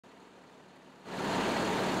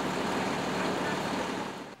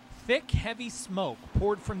Thick, heavy smoke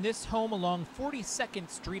poured from this home along 42nd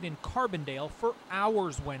Street in Carbondale for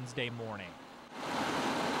hours Wednesday morning.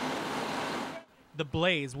 The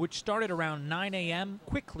blaze, which started around 9 a.m.,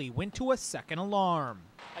 quickly went to a second alarm.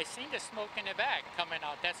 I seen the smoke in the back coming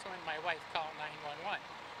out. That's when my wife called 911.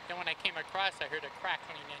 Then when I came across, I heard a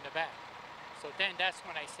crackling in the back. So then that's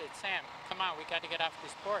when I said, Sam, come on, we got to get off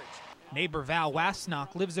this porch. Neighbor Val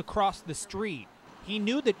Wasnock lives across the street. He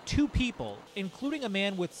knew that two people, including a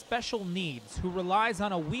man with special needs who relies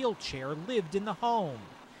on a wheelchair, lived in the home.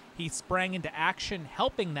 He sprang into action,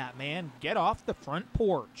 helping that man get off the front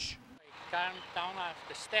porch. I got him down off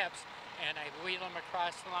the steps, and I wheeled him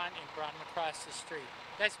across the lawn and brought him across the street.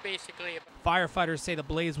 That's basically it. Firefighters say the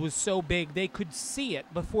blaze was so big they could see it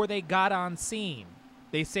before they got on scene.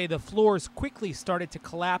 They say the floors quickly started to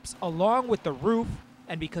collapse along with the roof,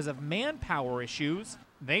 and because of manpower issues,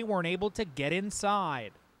 they weren't able to get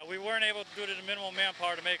inside. We weren't able to do the minimal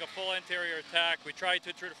manpower to make a full interior attack. We tried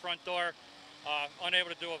to through the front door,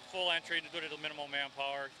 unable to do a full entry due to the minimal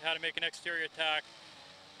manpower. Had to make an exterior attack.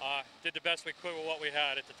 Did the best we could with what we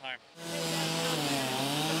had at the time.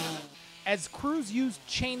 As crews used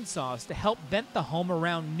chainsaws to help vent the home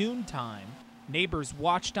around noontime, neighbors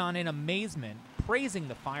watched on in amazement, praising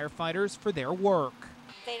the firefighters for their work.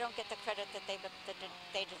 They don't get the credit that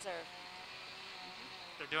they deserve.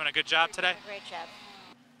 They're doing a good job today? They're doing a great job.